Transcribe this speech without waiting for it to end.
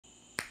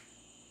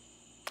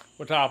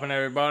What's happening,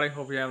 everybody?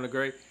 Hope you're having a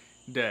great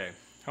day.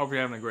 Hope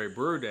you're having a great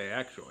brew day,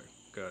 actually.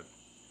 Good.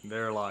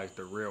 There lies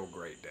the real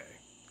great day.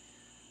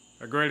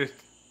 The greatest...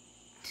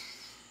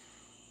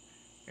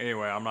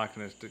 Anyway, I'm not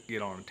going to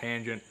get on a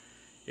tangent.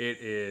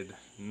 It is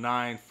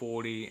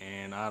 9:40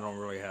 and I don't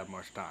really have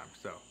much time,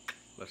 so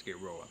let's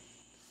get rolling.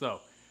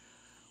 So,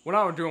 when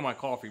I was doing my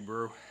coffee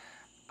brew,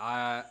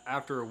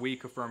 after a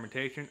week of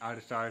fermentation, I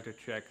decided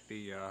to check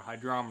the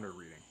hydrometer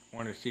reading. I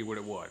wanted to see what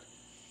it was.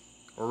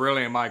 Or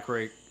really, in my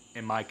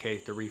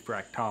case, the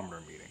refractometer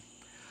reading.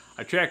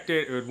 I checked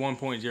it, it was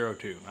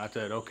 1.02. I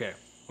said, okay,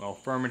 well,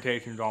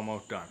 fermentation's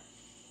almost done.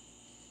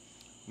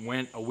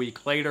 Went a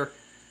week later,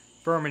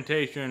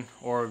 fermentation,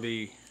 or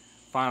the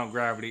final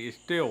gravity, is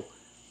still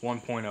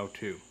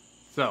 1.02.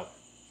 So,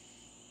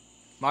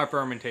 my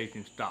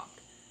fermentation stopped.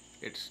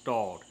 It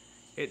stalled.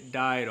 It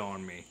died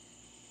on me.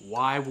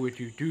 Why would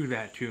you do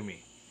that to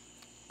me?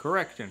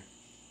 Correction,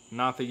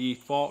 not the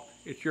yeast fault,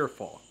 it's your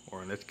fault.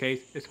 Or in this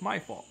case, it's my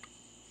fault.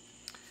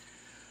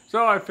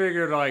 So I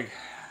figured,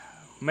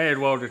 may as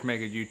well just make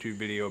a YouTube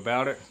video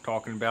about it,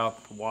 talking about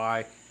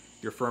why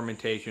your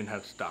fermentation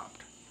has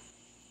stopped.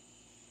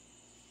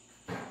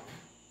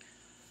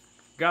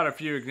 Got a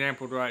few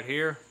examples right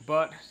here,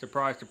 but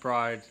surprise,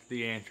 surprise,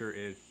 the answer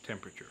is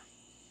temperature.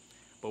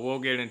 But we'll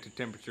get into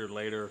temperature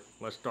later.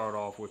 Let's start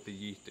off with the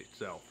yeast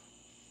itself.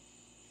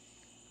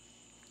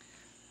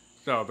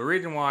 So the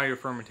reason why your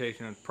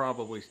fermentation has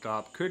probably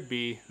stopped could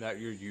be that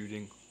you're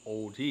using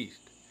old yeast.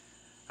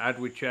 As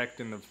we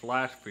checked in the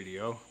last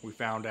video, we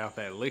found out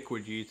that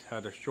liquid yeast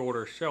has a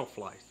shorter shelf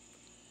life.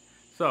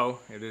 So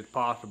it is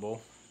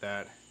possible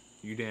that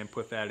you didn't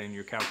put that in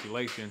your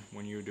calculation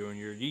when you were doing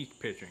your yeast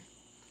pitching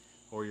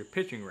or your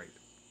pitching rate.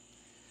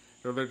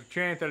 So there's a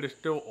chance that it's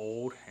still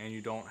old and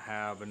you don't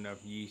have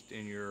enough yeast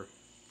in your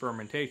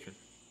fermentation.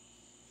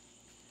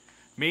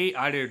 Me,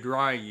 I did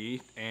dry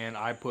yeast and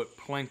I put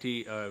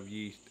plenty of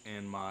yeast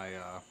in my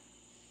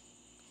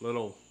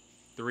little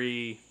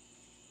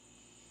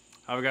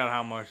I forgot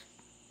how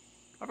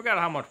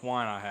much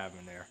wine I have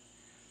in there.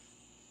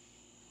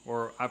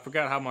 Or I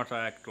forgot how much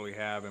I actually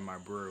have in my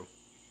brew.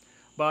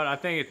 But I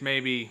think it's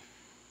maybe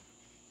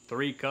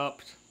 3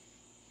 cups.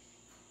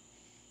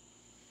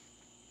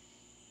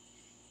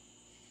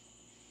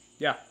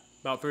 Yeah,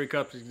 about 3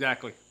 cups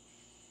exactly.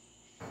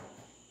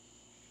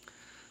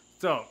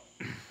 So,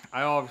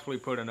 I obviously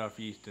put enough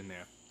yeast in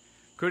there.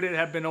 Could it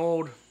have been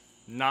old?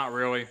 Not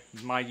really.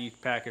 My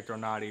yeast packets are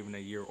not even a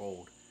year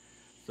old.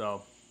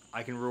 So,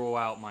 I can rule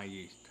out my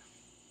yeast.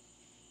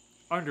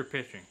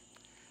 Underpitching.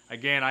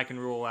 Again, I can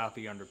rule out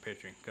the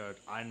underpitching because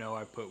I know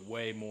I put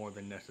way more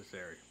than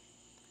necessary.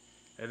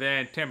 And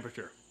then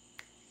temperature.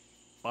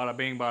 Bada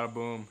bing, bada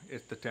boom,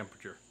 it's the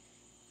temperature.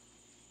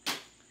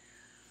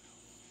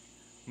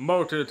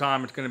 Most of the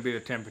time it's going to be the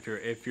temperature.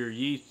 If your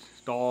yeast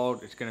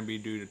stalled, it's going to be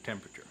due to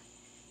temperature.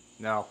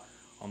 Now,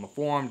 on the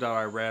forums that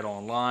I read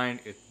online,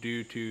 it's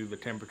due to the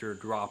temperature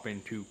dropping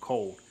too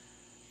cold.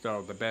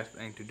 So the best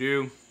thing to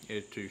do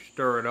is to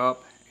stir it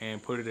up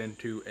and put it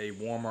into a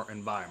warmer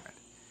environment.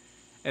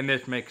 And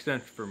this makes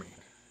sense for me.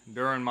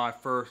 During the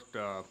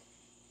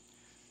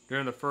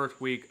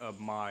first week of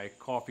my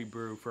coffee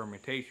brew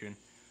fermentation,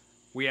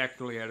 we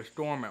actually had a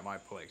storm at my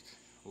place.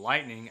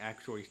 Lightning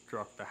actually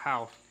struck the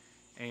house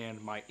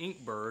and my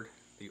Inkbird,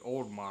 the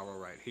old model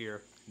right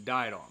here,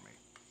 died on me.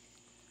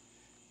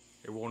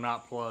 It will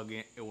not plug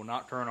in, it will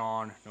not turn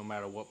on no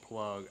matter what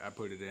plug I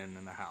put it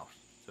in the house.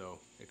 So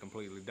it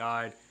completely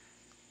died.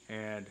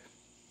 And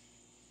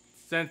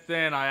since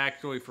then I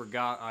actually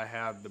forgot I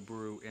have the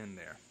brew in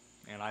there.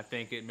 And I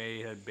think it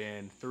may have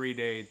been 3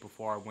 days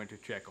before I went to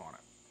check on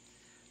it.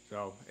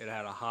 So it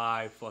had a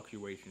high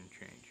fluctuation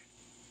change.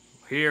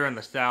 Here in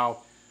the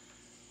south,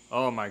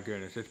 oh my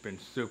goodness, it's been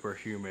super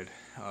humid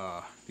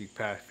these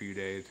past few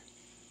days.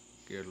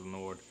 Good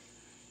Lord.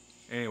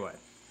 Anyway,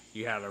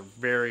 you had a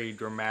very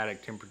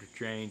dramatic temperature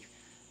change,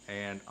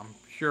 and I'm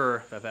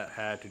sure that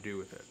had to do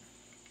with it.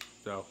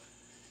 So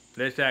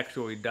this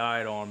actually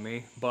died on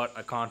me, but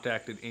I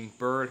contacted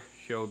Inkbird,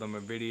 showed them a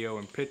video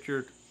and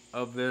pictures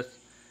of this,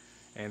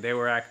 and they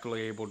were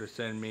actually able to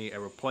send me a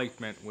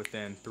replacement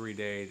within 3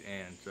 days.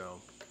 And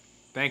so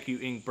thank you,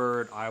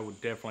 Inkbird. I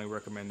would definitely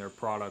recommend their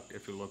product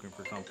if you're looking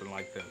for something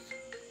like this.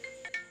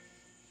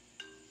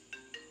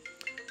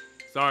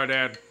 Sorry,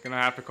 Dad. Gonna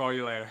have to call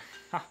you later.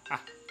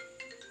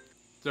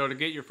 So to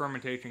get your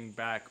fermentation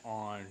back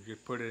on,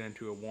 just put it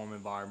into a warm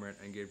environment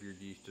and give your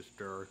yeast a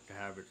stir to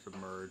have it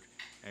submerge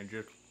and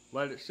just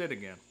let it sit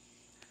again.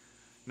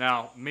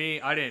 Now, me,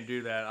 I didn't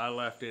do that. I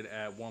left it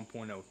at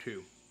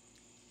 1.02.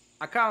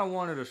 I kind of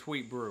wanted a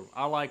sweet brew.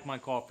 I like my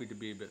coffee to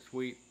be a bit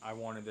sweet. I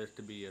wanted this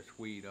to be a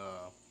sweet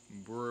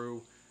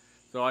brew.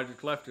 So I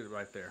just left it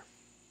right there.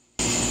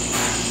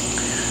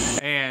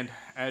 And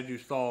as you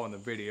saw in the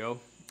video,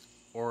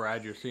 or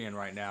as you're seeing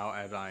right now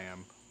as I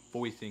am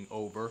voicing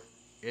over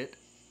it,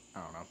 I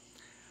don't know.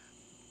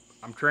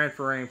 I'm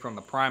transferring from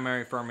the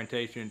primary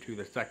fermentation to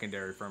the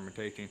secondary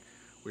fermentation,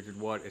 which is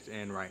what it's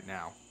in right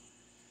now.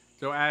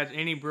 So as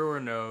any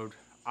brewer knows,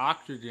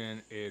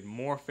 oxygen is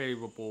more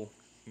favorable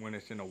when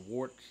it's in a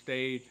wort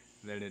stage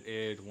than it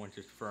is once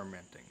it's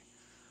fermenting.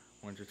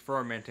 Once it's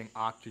fermenting,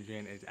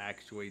 oxygen is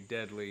actually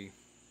deadly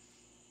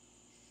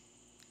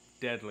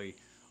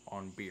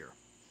on beer.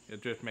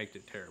 It just makes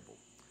it terrible.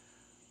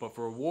 But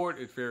for wort,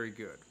 it's very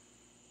good.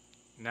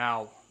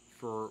 Now,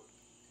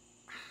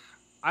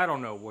 I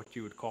don't know what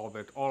you would call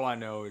this. All I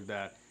know is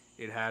that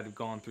it had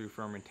gone through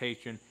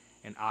fermentation,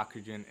 and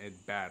oxygen is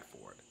bad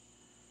for it.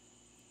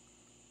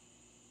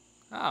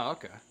 Oh,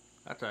 okay.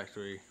 That's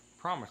actually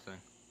promising.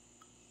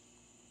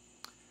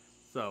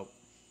 So,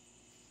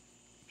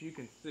 if you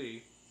can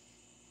see,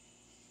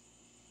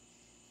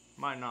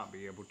 might not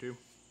be able to,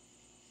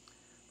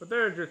 but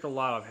there's just a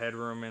lot of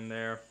headroom in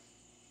there.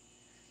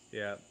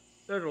 Yeah,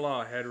 there's a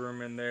lot of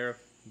headroom in there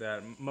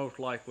that most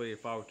likely,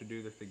 if I was to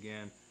do this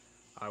again,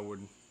 I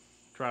would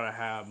try to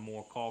have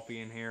more coffee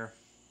in here.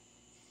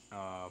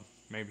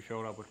 Maybe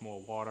fill it up with more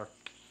water.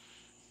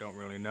 Don't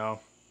really know.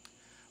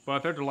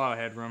 But there's a lot of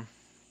headroom.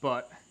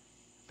 But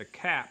the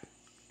cap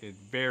is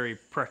very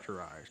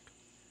pressurized.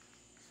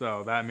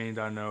 So that means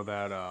I know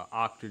that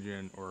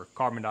oxygen or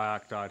carbon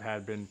dioxide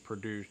had been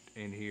produced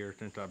in here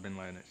since I've been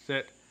letting it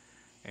sit.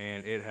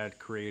 And it had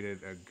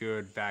created a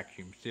good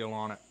vacuum seal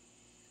on it,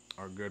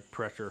 or good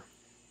pressure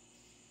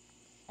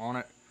on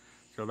it.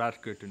 So that's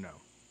good to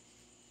know.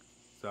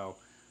 So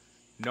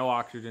no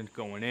oxygen's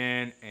going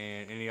in,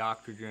 and any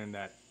oxygen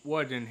that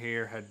was in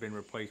here had been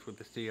replaced with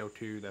the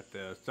CO2 that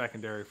the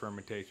secondary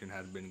fermentation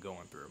had been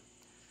going through.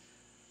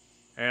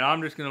 And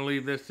I'm just going to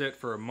leave this sit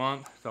for a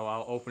month, so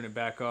I'll open it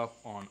back up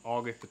on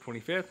August the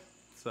 25th.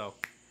 So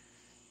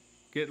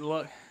good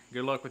luck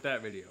with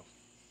that video.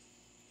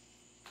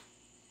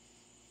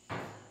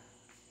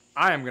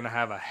 I am going to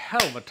have a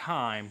hell of a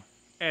time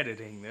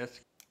editing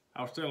this.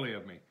 How silly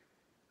of me.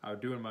 I was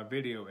doing my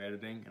video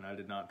editing and I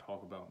did not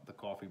talk about the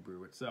coffee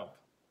brew itself.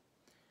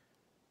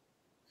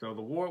 So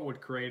the wort was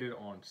created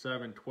on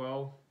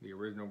 7/12. The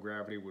original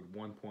gravity was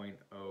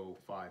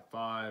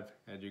 1.055.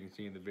 As you can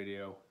see in the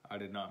video, I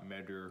did not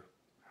measure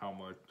how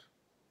much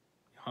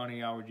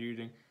honey I was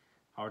using.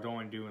 I was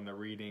only doing the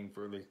reading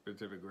for the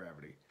specific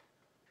gravity.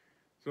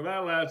 So that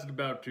lasted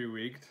about 2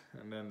 weeks,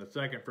 and then the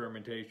second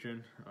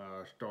fermentation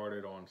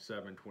started on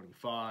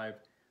 7/25.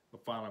 The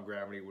final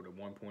gravity was at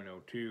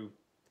 1.02.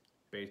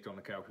 Based on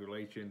the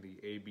calculation, the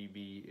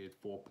ABV is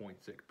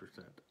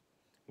 4.6%,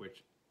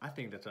 which I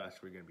think that's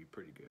actually going to be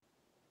pretty good.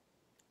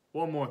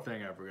 One more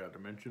thing I forgot to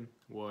mention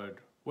was,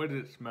 what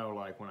did it smell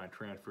like when I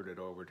transferred it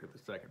over to the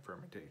second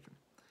fermentation?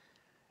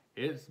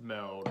 It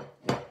smelled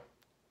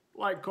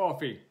like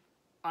coffee.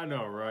 I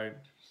know, right?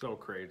 So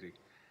crazy.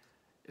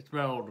 It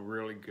smelled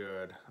really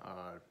good.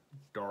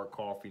 Dark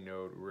coffee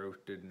note,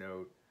 roasted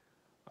note,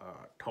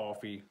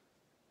 toffee,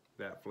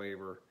 that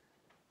flavor.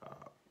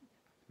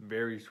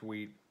 Very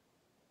sweet.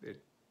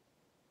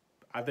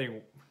 I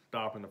think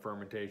stopping the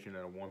fermentation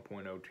at a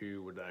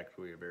 1.02 was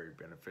actually very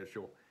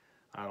beneficial.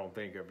 I don't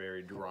think a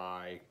very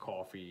dry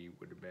coffee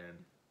would have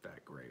been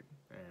that great.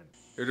 And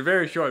it was a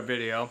very short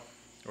video,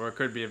 or it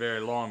could be a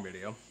very long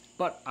video,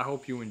 but I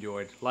hope you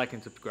enjoyed. Like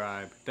and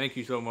subscribe. Thank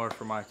you so much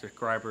for my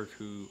subscribers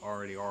who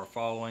already are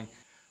following.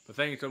 But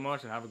thank you so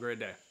much and have a great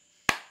day.